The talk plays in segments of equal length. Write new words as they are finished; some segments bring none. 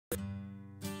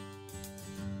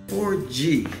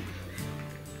4G,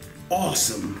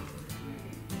 awesome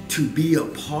to be a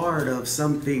part of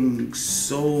something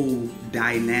so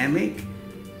dynamic.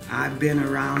 I've been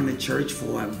around the church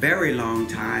for a very long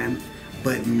time,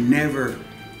 but never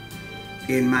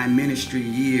in my ministry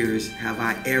years have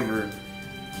I ever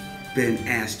been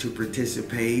asked to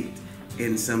participate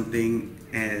in something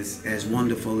as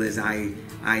wonderful as I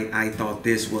thought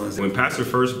this was. When Pastor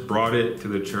first brought it to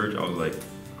the church, I was like,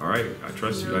 all right, I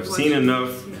trust you. I've seen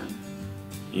enough,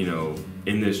 you know,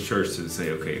 in this church to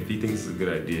say, okay, if he thinks it's a good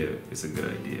idea, it's a good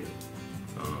idea.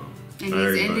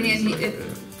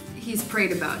 He's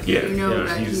prayed about it. Yeah, you know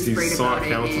that he's prayed sought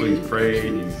about counsel, it. He's prayed,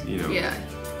 he's, you know, yeah.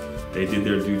 They did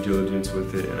their due diligence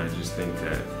with it, and I just think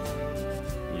that,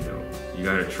 you know, you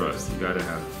gotta trust, you gotta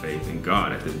have faith in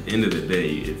God. At the end of the day,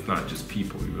 it's not just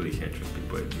people. You really can't trust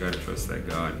people, but you gotta trust that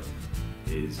God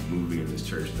is moving in this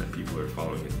church and that people are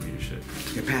following his leadership.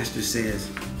 The pastor says,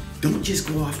 don't just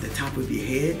go off the top of your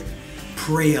head,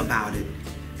 pray about it.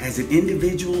 As an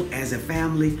individual, as a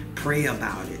family, pray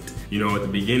about it. You know, at the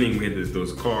beginning, we had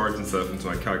those cards and stuff, and so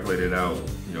I calculated out,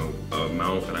 you know, an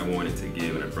amount that I wanted to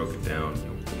give, and I broke it down, you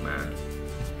know, with the math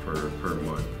per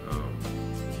month.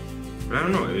 But I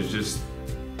don't know, it's just,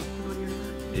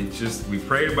 we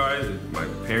prayed about it. My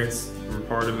parents were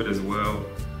part of it as well.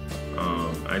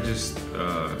 I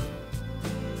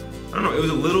don't know, it was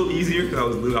a little easier because I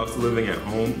was living at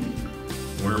home.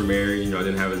 We weren't married, you know, I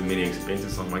didn't have as many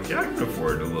expenses, so I'm like, yeah, I can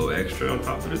afford a little extra on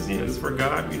top of this, you know, this is for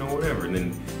God, you know, whatever. And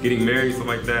then getting married, stuff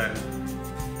like that,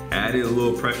 added a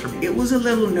little pressure. It was a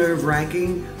little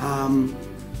nerve-wracking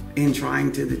in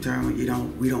trying to determine,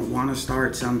 we don't want to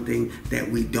start something that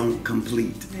we don't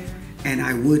complete. Yeah. And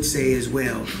I would say as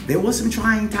well, there was some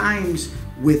trying times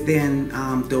within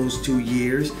those 2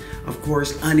 years. Of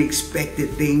course, unexpected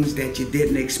things that you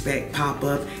didn't expect pop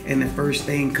up, and the first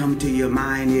thing come to your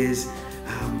mind is,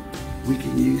 we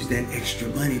can use that extra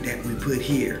money that we put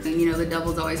here. And you know, the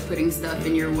devil's always putting stuff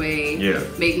in your way, yeah,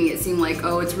 making it seem like,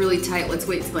 oh, it's really tight, let's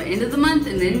wait till the end of the month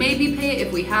and then maybe pay it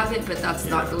if we have it, but that's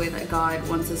not the way that God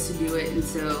wants us to do it. And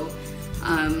so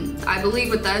I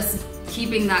believe with us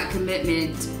keeping that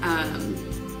commitment,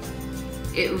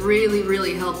 it really,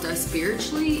 really helped us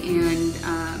spiritually,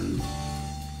 and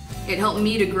it helped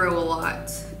me to grow a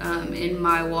lot in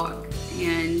my walk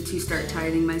and to start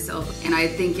tithing myself. And I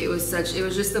think it was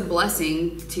just a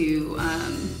blessing to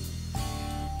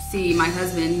see my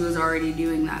husband, who was already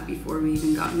doing that before we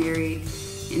even got married,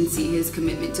 and see his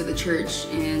commitment to the church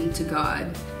and to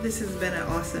God. This has been an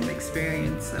awesome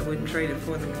experience. I wouldn't trade it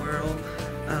for the world.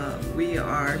 We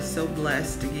are so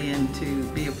blessed again to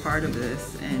be a part of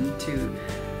this and to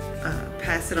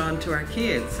pass it on to our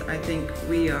kids. I think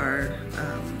we are,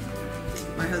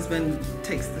 my husband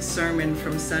takes the sermon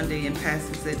from Sunday and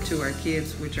passes it to our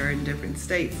kids, which are in different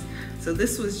states. So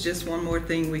this was just one more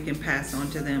thing we can pass on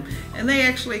to them. And they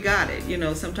actually got it. You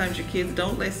know, sometimes your kids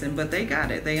don't listen, but they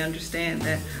got it. They understand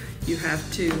that you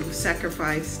have to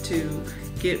sacrifice to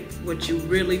get what you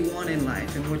really want in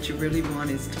life, and what you really want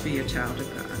is to be a child of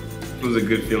God. It was a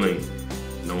good feeling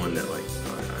knowing that, like,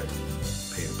 I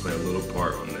play a little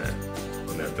part on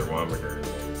that thermometer.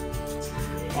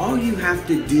 All you have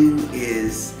to do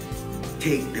is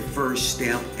take the first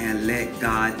step and let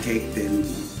God take the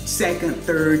second,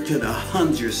 third to the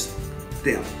 100th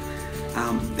step.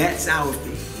 That's our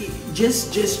thing.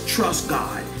 Just trust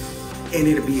God and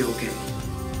it'll be okay.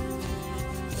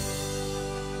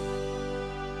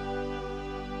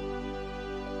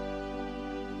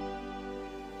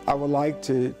 I would like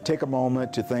to take a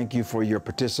moment to thank you for your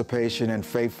participation and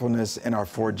faithfulness in our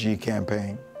 4G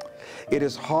campaign. It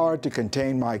is hard to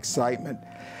contain my excitement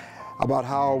about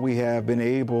how we have been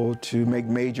able to make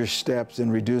major steps in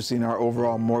reducing our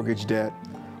overall mortgage debt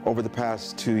over the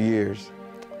past 2 years.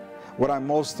 What I'm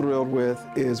most thrilled with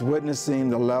is witnessing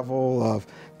the level of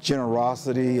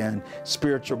generosity and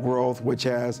spiritual growth which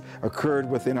has occurred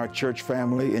within our church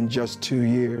family in just 2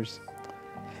 years.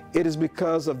 It is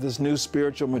because of this new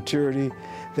spiritual maturity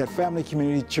that Family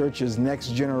Community Church's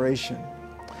next generation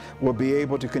will be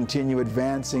able to continue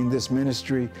advancing this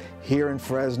ministry here in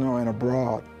Fresno and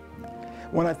abroad.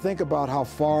 When I think about how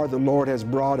far the Lord has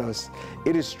brought us,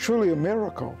 it is truly a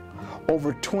miracle.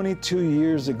 Over 22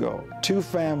 years ago, 2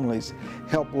 families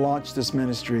helped launch this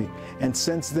ministry, and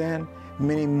since then,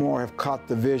 many more have caught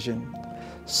the vision.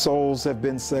 Souls have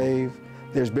been saved.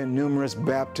 There's been numerous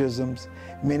baptisms.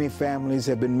 Many families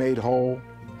have been made whole.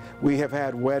 We have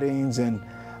had weddings and,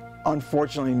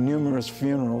 unfortunately, numerous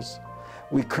funerals.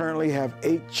 We currently have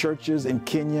 8 churches in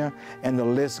Kenya, and the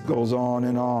list goes on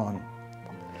and on.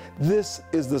 This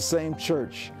is the same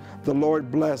church the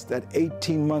Lord blessed at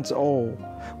 18 months old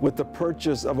with the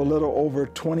purchase of a little over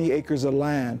 20 acres of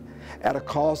land at a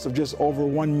cost of just over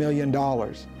 $1 million.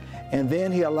 And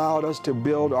then He allowed us to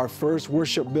build our first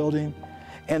worship building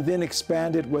and then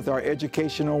expand it with our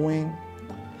educational wing.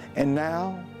 And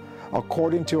now,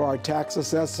 according to our tax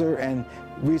assessor and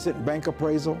recent bank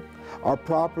appraisal, our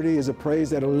property is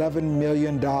appraised at $11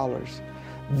 million.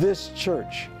 This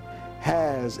church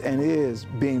has and is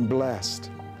being blessed.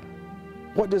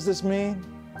 What does this mean?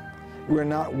 We're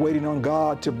not waiting on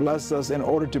God to bless us in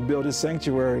order to build His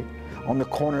sanctuary on the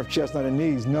corner of Chestnut and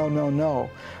Nees. No, no, no.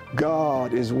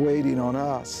 God is waiting on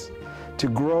us to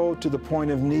grow to the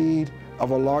point of need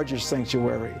of a larger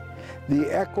sanctuary. The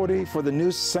equity for the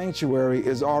new sanctuary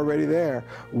is already there,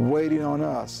 waiting on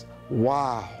us.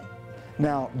 Wow.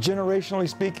 Now, generationally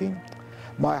speaking,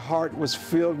 my heart was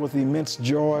filled with immense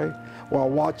joy while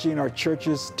watching our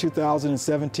church's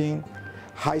 2017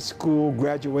 high school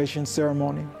graduation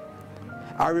ceremony.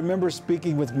 I remember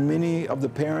speaking with many of the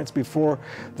parents before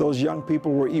those young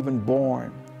people were even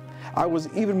born. I was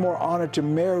even more honored to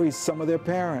marry some of their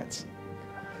parents,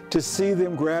 to see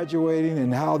them graduating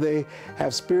and how they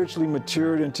have spiritually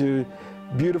matured into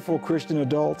beautiful Christian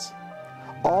adults.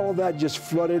 All of that just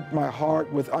flooded my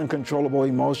heart with uncontrollable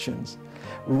emotions,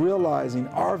 realizing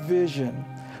our vision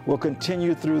will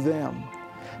continue through them.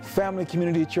 Family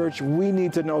Community Church, we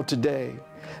need to know today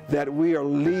that we are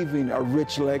leaving a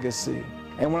rich legacy.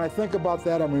 And when I think about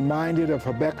that, I'm reminded of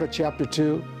Habakkuk chapter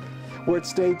 2, where it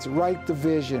states, "Write the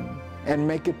vision and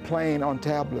make it plain on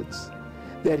tablets,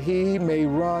 that he may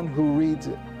run who reads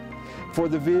it. For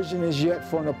the vision is yet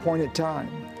for an appointed time,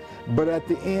 but at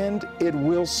the end it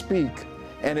will speak,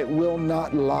 and it will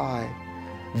not lie.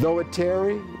 Though it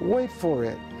tarry, wait for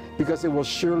it, because it will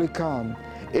surely come.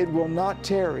 It will not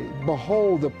tarry.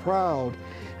 Behold the proud,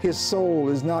 his soul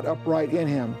is not upright in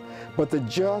him, but the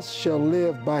just shall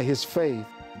live by his faith."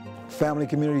 Family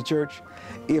Community Church,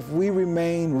 if we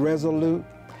remain resolute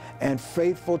and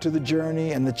faithful to the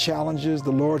journey and the challenges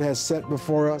the Lord has set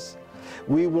before us,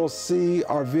 we will see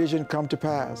our vision come to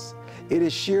pass. It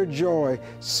is sheer joy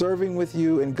serving with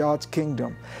you in God's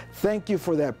kingdom. Thank you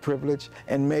for that privilege,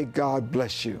 and may God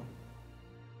bless you.